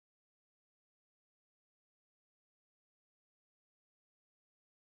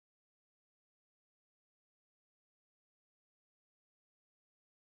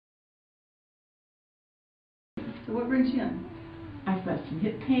So what brings you in? I've got some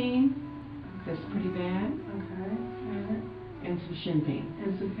hip pain. That's pretty bad. Okay. Alright. And some shin pain.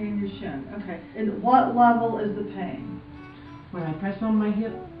 And some pain in your shin. Okay. And what level is the pain? When I press on my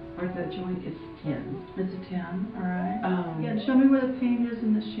hip or the joint, it's 10. It's a 10. Alright. Yeah, Show me where the pain is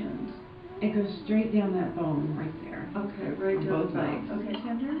in the shins. it goes straight down that bone right there. Okay, right On down both the bone. legs. Okay,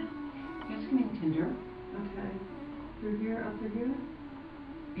 tender? Yes, coming tender. Okay. Through here, up through here?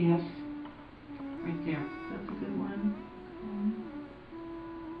 Yes. Right there. That's a good one.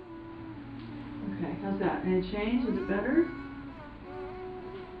 Okay, how's that? Any change? Is it better?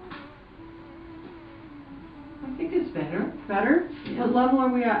 I think it's better. Better? Yeah. What level are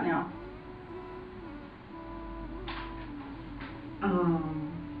we at now?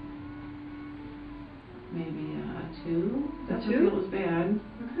 Maybe a 2. A Doesn't 2? feel as bad.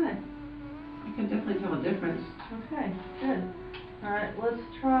 Okay. I can definitely tell a difference. Okay, good. Alright, let's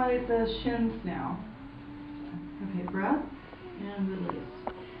try the shins now. Okay, breath and release.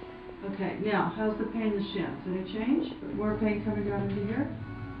 Okay, now, how's the pain in the shins? Any change? More pain coming down into here?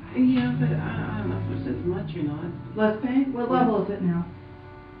 Yeah, but I don't know if it's as much or not. Less pain? What level is it now?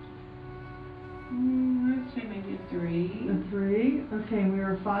 I'd say maybe a 3. A 3. Okay, we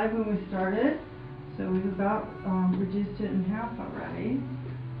were 5 when we started, so we've about reduced it in half already.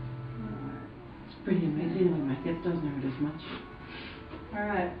 It's pretty amazing when my hip doesn't hurt as much.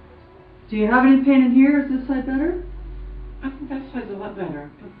 Alright. Do you have any pain in here? Is this side better? I think that side's a lot better.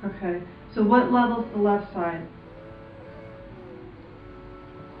 Okay. So what level's the left side?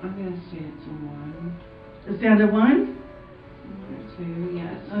 I'm going to say it's a 1. It's down to 1? 1 or 2,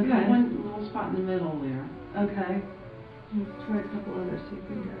 yes. Okay. We got one little spot in the middle there. Okay. Let's try a couple others, see if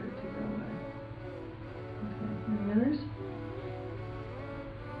we can get it to go away. Okay. Any others?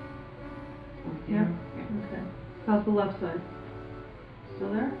 Right Yeah. there. Yeah. Okay. How's the left side?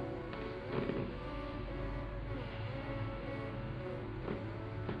 Still there?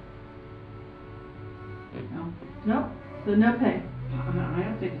 No. Nope. So no pain. I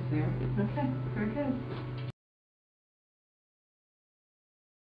don't think it's there. Okay. Very good.